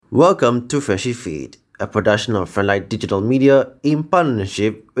Welcome to Freshie Feed, a production of Friendlight Digital Media in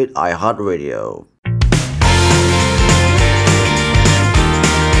partnership with iHeartRadio.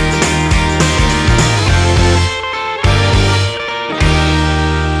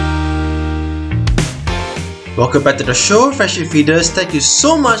 Welcome back to the show, Freshie Feeders. Thank you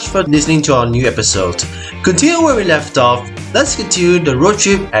so much for listening to our new episode. Continue where we left off. Let's continue the road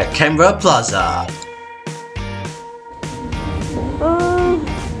trip at Canberra Plaza.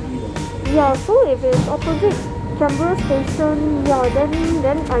 Yeah, so if it's opposite Canberra station,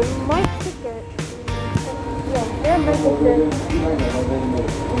 then I might take it. Then I might take it.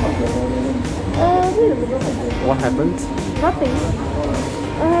 Wait a minute. What happened? Nothing.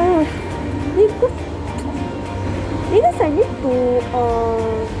 Because I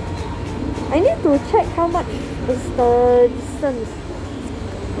need to check how much is the distance.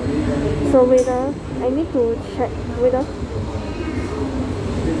 So wait, I need to check. Wait.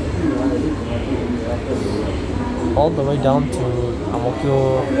 All the way down to Ang Mo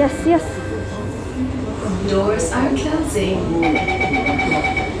Kio. Yes. Doors are closing.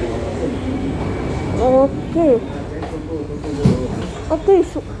 Okay,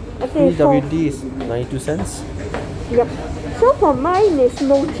 PWD is 92 cents. Yep. So for mine is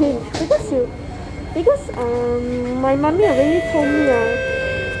no change because my mommy already told me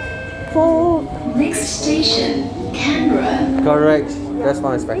for Next station, Canberra. Correct. That's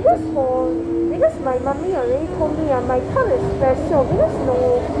what I expected. because my mommy already told me my card is special because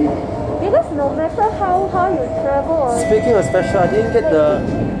no matter how you travel Speaking of special, I didn't get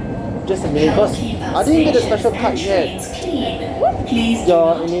just a minute because I didn't get the special card yet. Please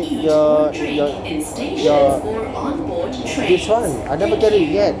Your this one, I never get it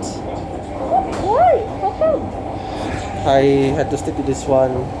yet. Why? How come? I had to stick to this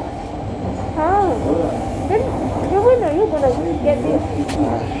one. How? Then when are you gonna get this?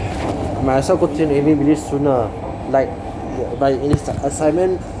 Might as well go to Navy Village sooner. Like my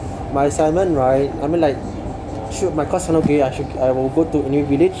assignment, right? I mean like, shoot, my course okay. I will go to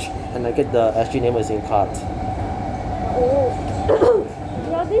Navy Village and I get the SG name as in card. Oh.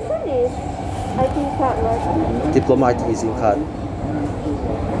 Yeah, this one is IT card, right? Diploma IT is in card.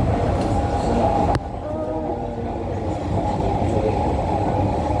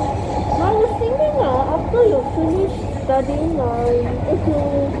 I was thinking after you finish studying,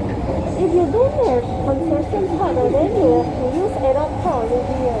 if you don't have concession card, then you have to use adult card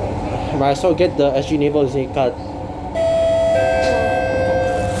already. Might as well get the SG Naval as in card.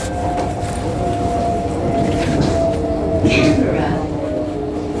 Canberra.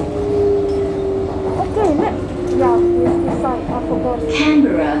 Okay, next. Yeah, this side. I forgot.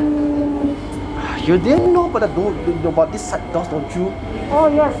 Canberra. You didn't know about this side doors, don't you? Oh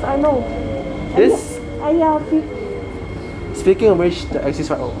yes, I know. This? Yeah. Speaking of which, the exit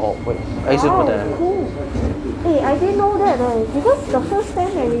right. Oh wait, exit over there. Cool. Hey, I didn't know that because the first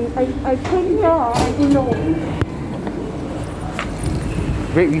time I came here, I didn't know.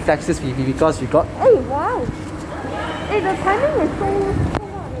 Great reflexes, Phoebe, because you got. Hey, wow. Hey, the timing is so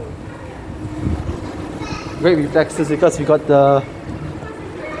Great reflexes because you got the.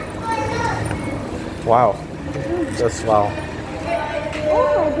 Wow. Just wow.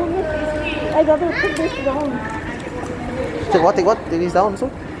 Oh my goodness. I gotta put this down. Take what? Take this down also?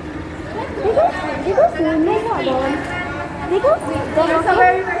 Because you know what,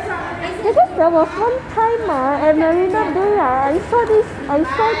 because there was one time at Marina Bay, I saw this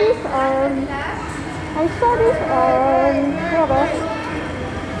ticketing machine.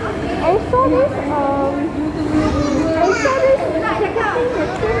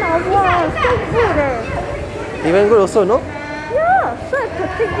 Wow, so good. Even good also, no? Yeah, so I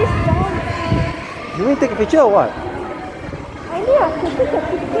could take this down. You mean take a picture or what? I knew I could take a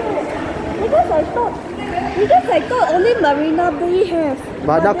picture because I thought only Marina Bay have.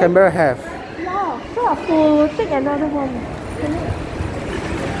 But now Canberra have. Yeah, so I have to take another one.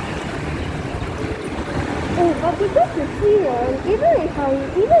 Oh, but because you see, even if I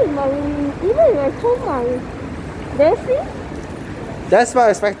told my Bessie, That's what I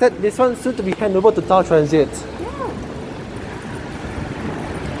expected. This one soon to be handed over to Town Transit.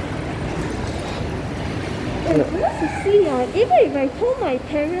 because you see, even if I told my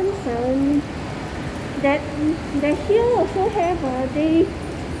parents that here also have, they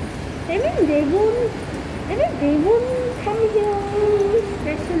won't come here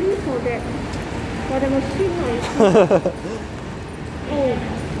especially for the machine.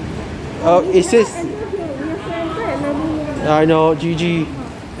 Oh, it says. I know, GG.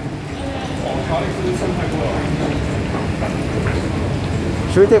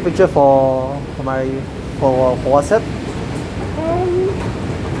 Should we take a picture for WhatsApp?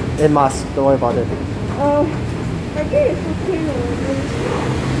 And mask, don't worry about it. I think it's okay.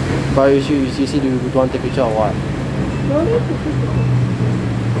 But you see, do you want to take a picture or what? No need to take it.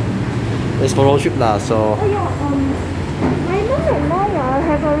 It's for road trip lah, so. Oh yeah, my mom and I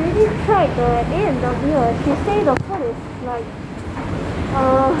have already tried the A&W. She say the food is like,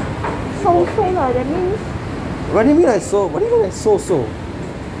 so lah. That means. What do you mean like so? What do you mean like so?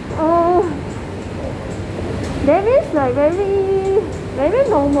 That means like very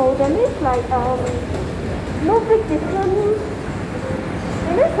normal. That means like no big difference.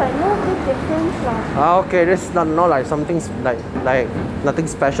 That means like no big difference lah. Okay, this is not like something like nothing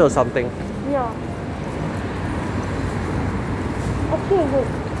special or something. Yeah. Okay, good.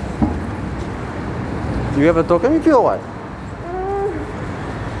 Do you have a token with you or what?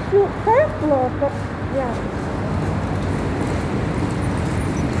 You have but yeah.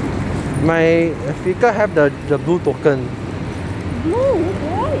 My Fika have the blue token. Blue,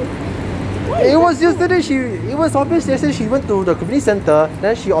 why? It was yesterday. It was obvious yesterday. She went to the community center.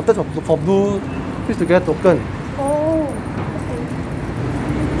 Then she opted for blue, just to get a token. Oh, okay.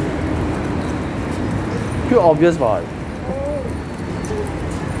 Pretty obvious, right? Oh.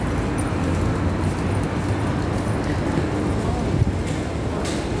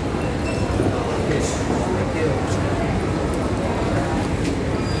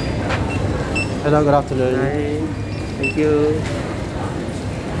 Hello, good afternoon. Hi. Thank you.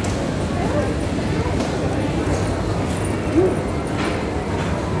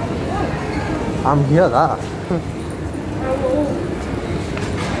 I'm here lah.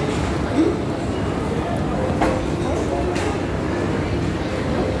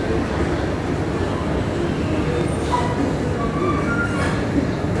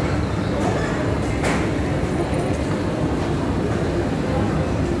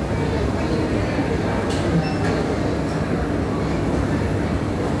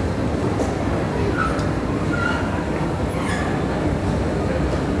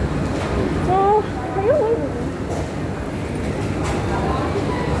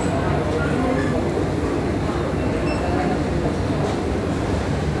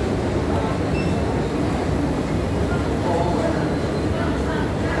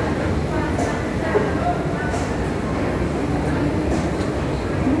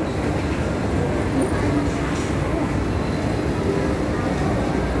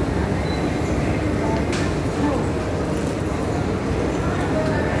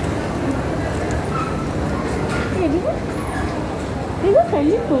 Can you wait? Because I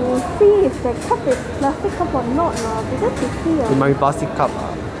need to see if the cup is plastic cup or not now. Because you see, It might be plastic cup.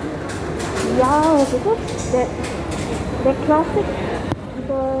 yeah, because the plastic,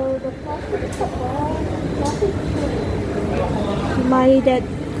 the plastic cup, that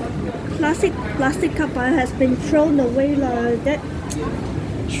plastic cup has been thrown away that.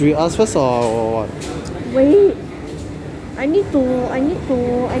 Should we ask first or what? Wait, I need to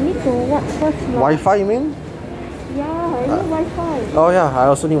what first? Wi-Fi, you mean? Yeah, I need Wi-Fi. Oh yeah, I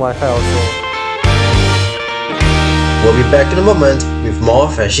also need Wi-Fi also. We'll be back in a moment with more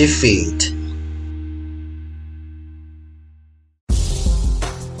Freshie Feed.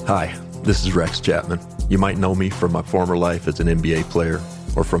 Hi, this is Rex Chapman. You might know me from my former life as an NBA player,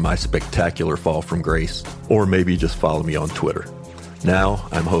 or from my spectacular fall from grace, or maybe just follow me on Twitter. Now,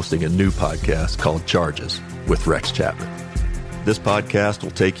 I'm hosting a new podcast called Charges with Rex Chapman. This podcast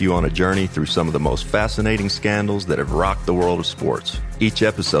will take you on a journey through some of the most fascinating scandals that have rocked the world of sports. Each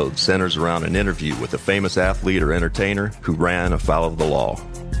episode centers around an interview with a famous athlete or entertainer who ran afoul of the law.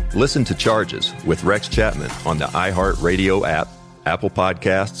 Listen to Charges with Rex Chapman on the iHeartRadio app, Apple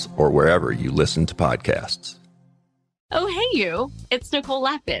Podcasts, or wherever you listen to podcasts. Oh, hey, you. It's Nicole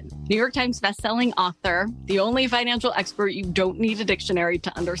Lapin, New York Times bestselling author, the only financial expert you don't need a dictionary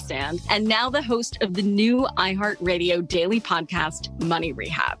to understand, and now the host of the new iHeartRadio daily podcast, Money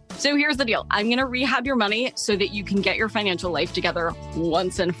Rehab. So here's the deal. I'm going to rehab your money so that you can get your financial life together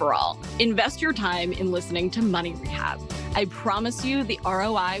once and for all. Invest your time in listening to Money Rehab. I promise you the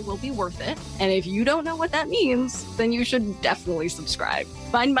ROI will be worth it. And if you don't know what that means, then you should definitely subscribe.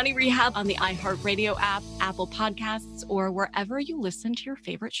 Find Money Rehab on the iHeartRadio app, Apple Podcasts, or wherever you listen to your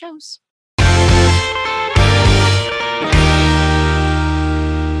favorite shows.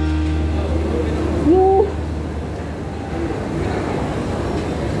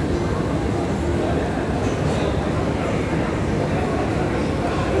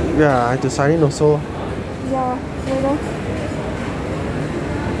 Yeah, I have to sign in also. Yeah, you know.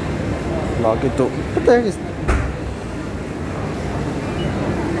 Log into. What the heck is?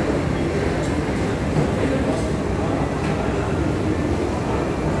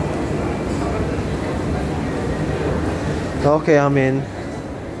 Okay, I'm in.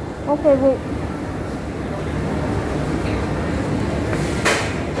 Okay, wait.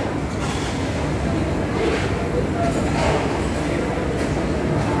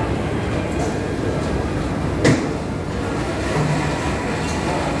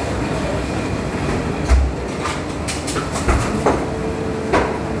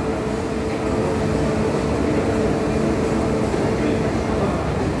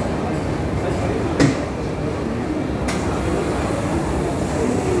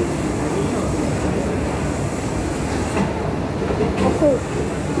 Okay.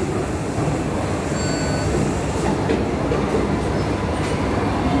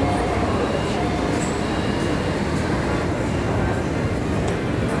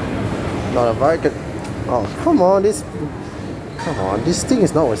 Not a very good. Oh, come on, this thing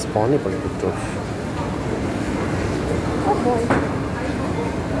is not responding for Bluetooth. Oh boy.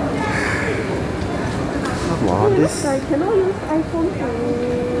 Come on, It looks this. like I cannot use iPhone to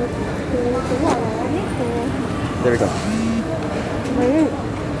what? I need to. There we go. Wait.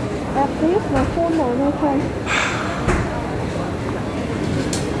 I have to use my phone or no time.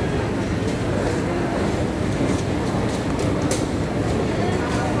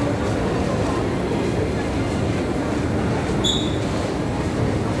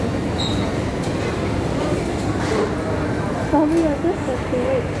 Sorry, I just have to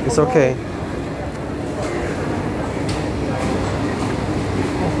wait. It's okay.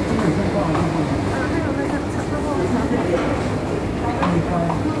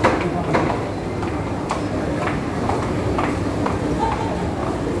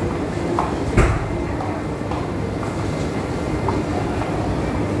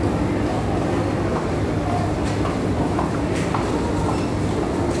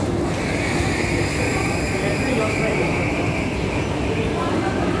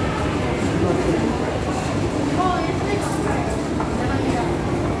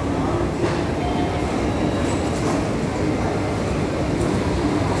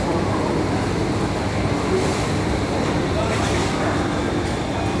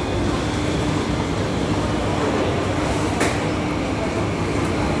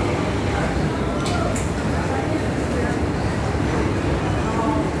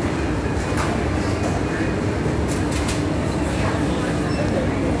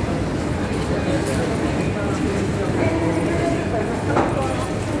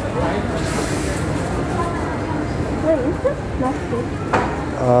 Wait, is this plastic?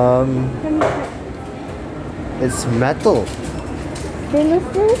 Let me check. It's metal, Stainless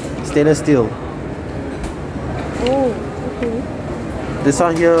steel? stainless steel. Oh, okay. This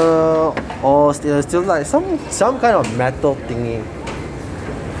one here, or stainless steel, like some kind of metal thingy.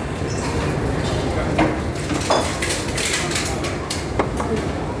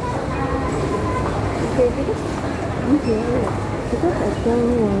 Okay, because I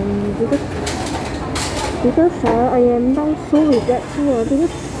don't want because I am now so regretful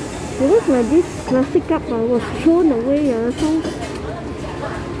because my this plastic cup was thrown away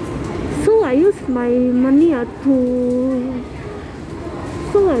so I use my money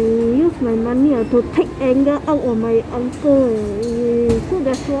to take anger out of my uncle so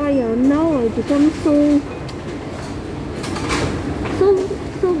that's why now I become so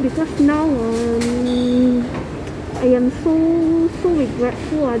because now I am so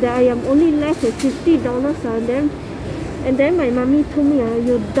regretful that I am only left with $50 and then my mommy told me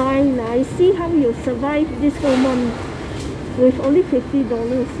you die I see how you survive this whole month with only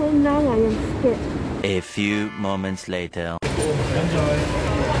 $50 so now I am scared. A few moments later.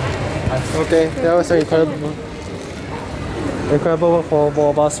 Okay, that was an incredible for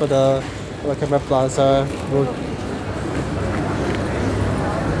both of us for the Canberra Plaza road.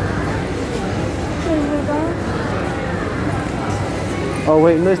 Oh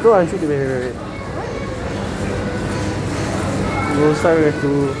wait, no, it's not entry. Wait. We'll start with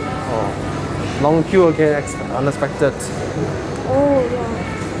long queue again, unexpected. Oh yeah.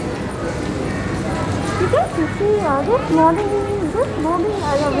 Because you see, this morning I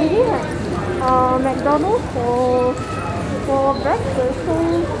already had McDonald's for breakfast. So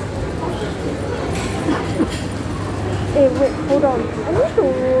hey, wait, hold on. I need to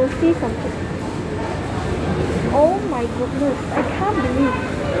see something. Oh my goodness, I can't believe.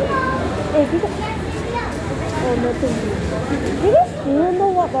 Hey, oh, nothing. Because you know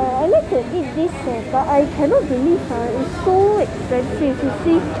what? I like to eat this, but I cannot believe it's so expensive.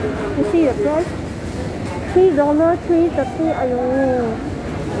 You see the price? $3, $3.30. Ayo.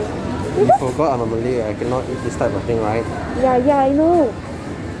 You forgot I'm a Malay. I cannot eat this type of thing, right? Yeah, I know.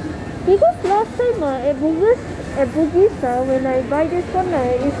 Because last time at Bugis, when I buy this one,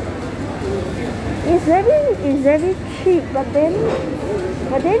 it's very cheap, but then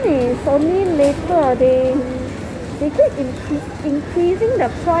it's only later they keep increasing the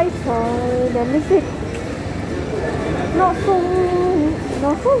price that makes it not so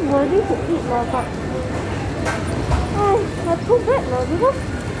worthy to eat but too bad because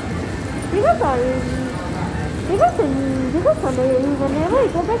whenever I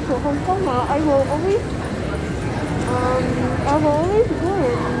go back to Hong Kong I will always go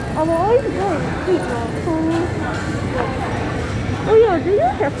and eat so oh yeah, do you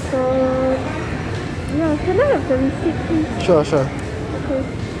have can I have the receipt please? Sure. Okay.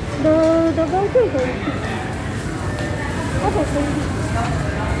 The voucher is the receipt. Okay, thank you.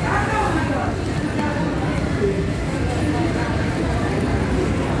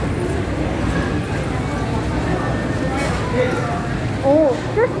 Oh,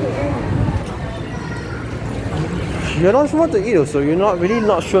 just the end. You're not sure what to eat also. You're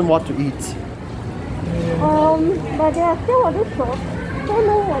not sure what to eat. But there are still other shops. So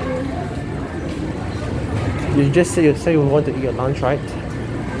no worries. You just say you want to eat your lunch, right?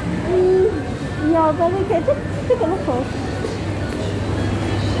 Yeah, but we can just take a look first.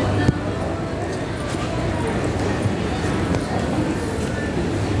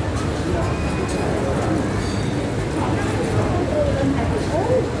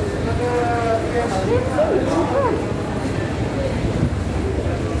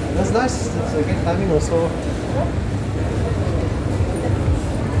 That's nice. It's a good timing also.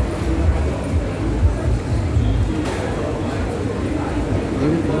 You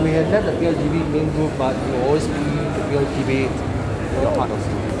may have left the PLGB main group, but you will always be the PLGB in your heart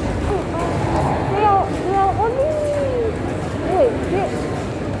also. There are only... Wait,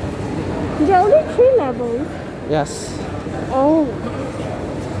 there are only 3 levels? Yes. Oh.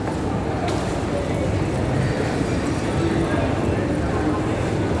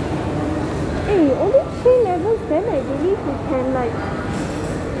 Only 3 levels, then I believe we can like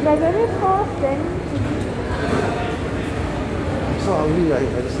very fast then. So hungry, I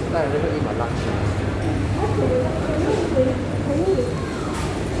just I never eat my lunch.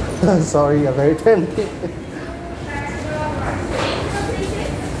 Okay, Sorry, I'm very tempted.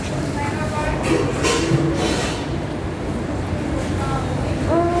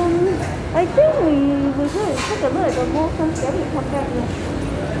 I think we go and take a look at the mall first, then we come back.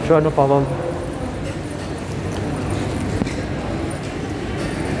 Sure, no problem.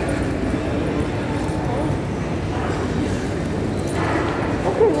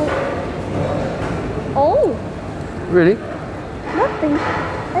 Oh, Really? nothing.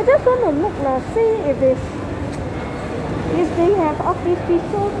 I just want to look see if they have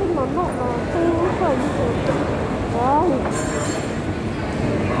artificial thing or not so which one is it? Wow.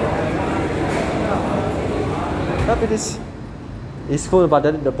 Yep, it is. It's cool, but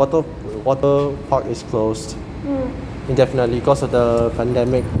then the water park is closed indefinitely because of the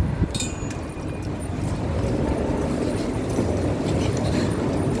pandemic.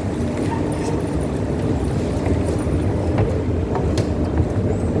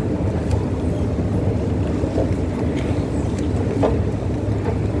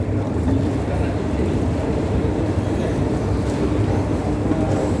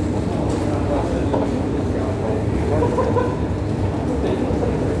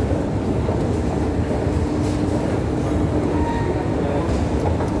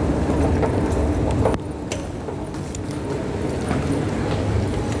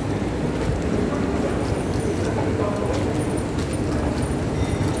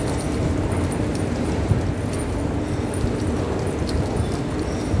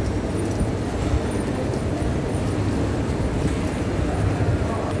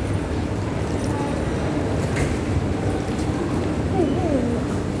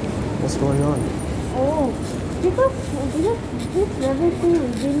 What's going on? Oh, because this everything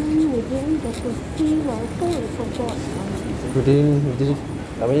we didn't get to see, so we forgot. We didn't.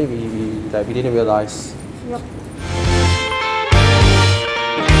 I mean, we didn't realize. Yep.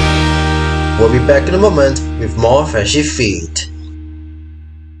 We'll be back in a moment with more Freshie Feed.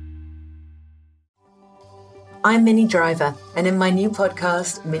 I'm Minnie Driver, and in my new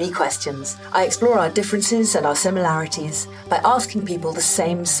podcast, Mini Questions, I explore our differences and our similarities by asking people the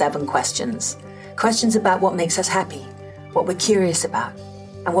same 7 questions. Questions about what makes us happy, what we're curious about,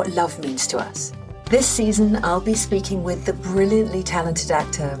 and what love means to us. This season, I'll be speaking with the brilliantly talented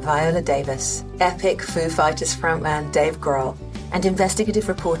actor Viola Davis, epic Foo Fighters frontman Dave Grohl, and investigative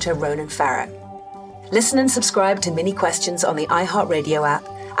reporter Ronan Farrow. Listen and subscribe to Mini Questions on the iHeartRadio app,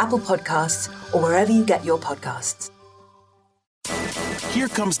 Apple Podcasts, or wherever you get your podcasts. Here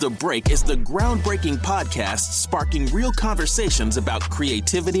Comes the Break is the groundbreaking podcast sparking real conversations about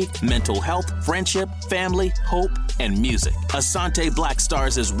creativity, mental health, friendship, family, hope, and music. Asante Black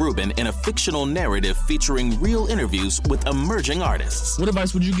stars as Ruben in a fictional narrative featuring real interviews with emerging artists. What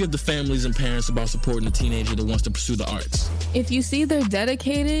advice would you give the families and parents about supporting a teenager that wants to pursue the arts? If you see they're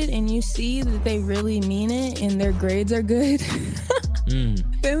dedicated and you see that they really mean it and their grades are good,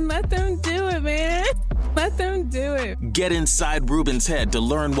 then let them do it, man. Let them do it. Get inside Ruben's head to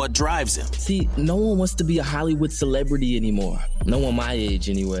learn what drives him. See, no one wants to be a Hollywood celebrity anymore. No one my age,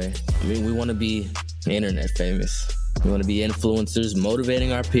 anyway. I mean, we want to be internet famous. We want to be influencers,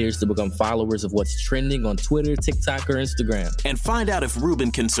 motivating our peers to become followers of what's trending on Twitter, TikTok, or Instagram. And find out if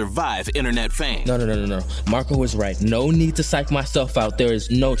Ruben can survive internet fame. No. Marco is right. No need to psych myself out. There is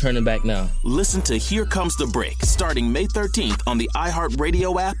no turning back now. Listen to Here Comes the Break, starting May 13th on the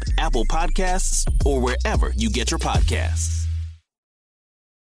iHeartRadio app, Apple Podcasts, or wherever you get your podcasts.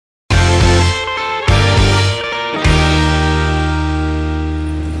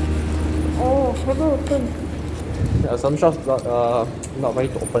 Oh, have open. Yeah, some shops not ready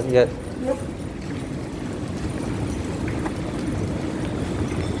to open yet. Yep.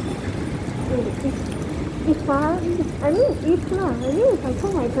 If I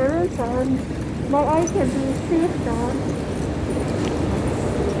told my parents my eye can be safe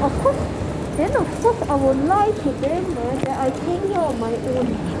of course I would lie to them that I came here on my own.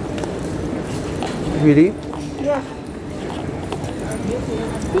 Really? Yes.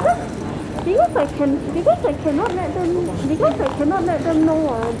 Because I cannot let them know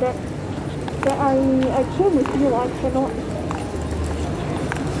that I came with you. I cannot.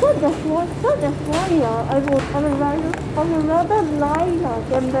 So that's why I would rather lie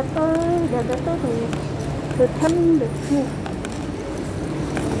than better to tell me the truth.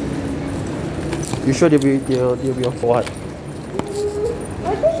 You sure they'll be on for what?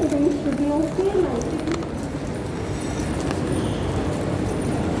 I think they should be okay.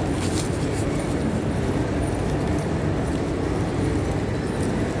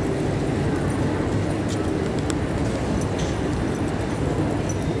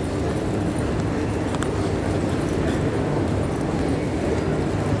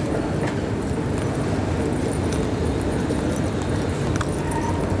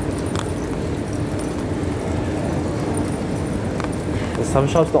 Some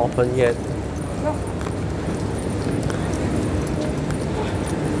shops not open yet. No.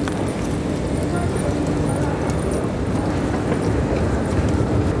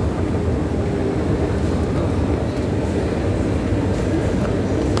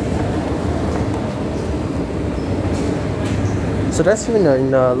 So that's you in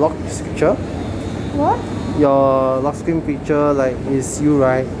the lock picture. What? Your lock screen picture like is you,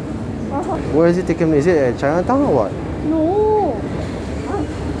 right? Where is it taken? Is it at Chinatown or what? No.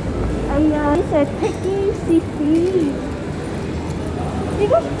 It's a Peggy CC.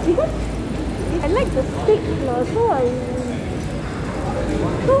 Because I like the stick, so I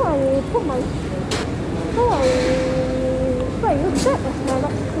put my so I use that as my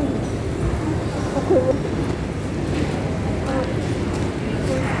lock screen. Okay.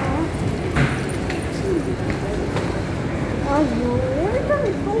 This one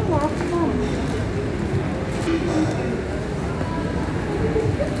is so much fun.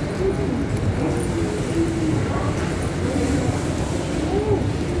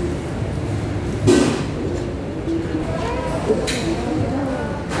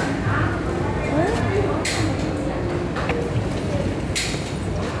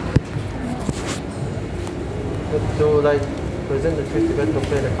 To like present the Trace Together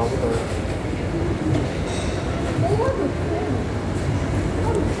token at the counter.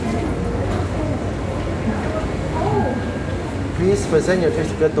 Please present your Trace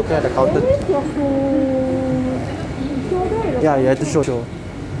Together token at the counter. Yeah, you have to show.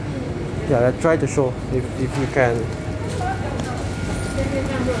 Yeah, try to show if you can.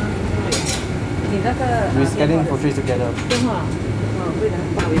 We're scanning for Trace Together.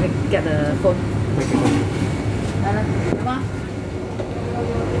 We get the phone.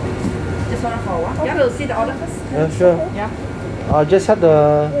 Just hold on for a while. Yeah, we'll see the order first. Yeah, sure. Yeah. Just have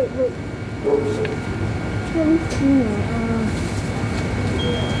the. Let me see.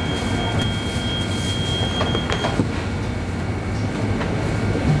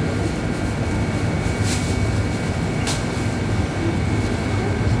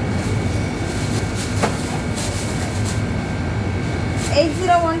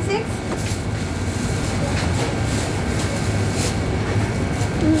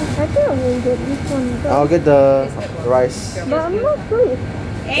 I think I will get this one. I'll get the rice. But I'm not sure if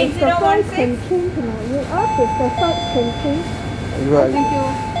the size can change or not. You ask if the size can change. Right. Thank you.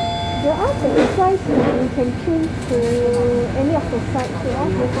 There are the sides that you can change to any of the sides.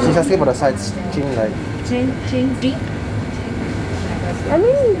 She's asking about the sides. Change like. Change drink. I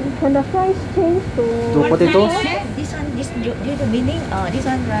mean, can the fries change to potato? This one, this the meaning. This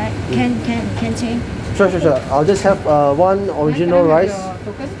one, right? Can change. Sure. I'll just have one original rice.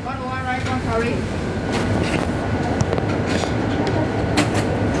 One rice, one curry.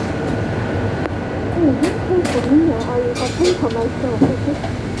 This came for me. I came for myself.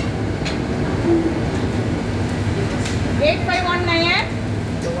 Eight by one nine.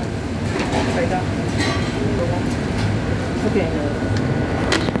 Okay.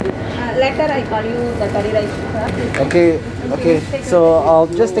 Later I call you the curry rice. Okay. So I'll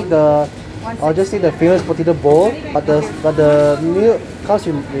just take the famous potato bowl, but the milk comes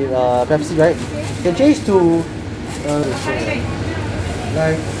with Pepsi, right? You can change to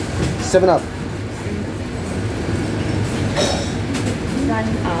like 7-Up.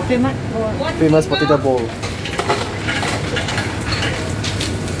 Famous potato bowl.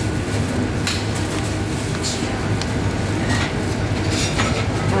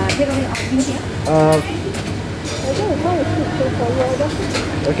 Take away all things here.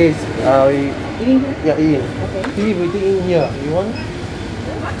 Okay. Eating here? Yeah, eating. Okay. We're eating in here. You want?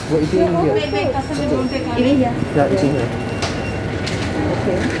 We're eating in here. Eating here? Yeah, eating here.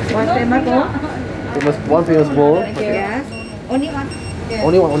 Okay. One famous bowl. One famous bowl. Yes. Only one.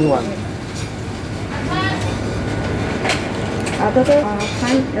 Only one. Total $5.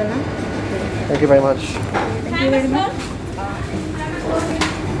 Thank you very much. Thank you very much.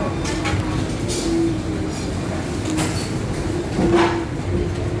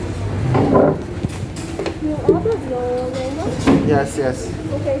 You ordered your menu? Yes.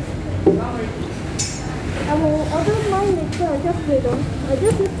 Okay. I will order mine later. I just wait on. I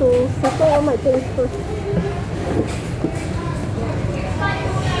just need to settle all my things first.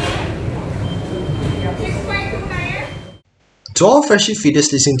 To all Freshie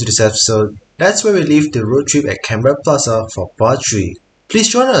feeders listening to this episode, that's where we leave the road trip at Canberra Plaza for part 3. Please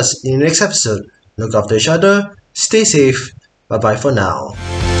join us in the next episode. Look after each other, stay safe, bye bye for now.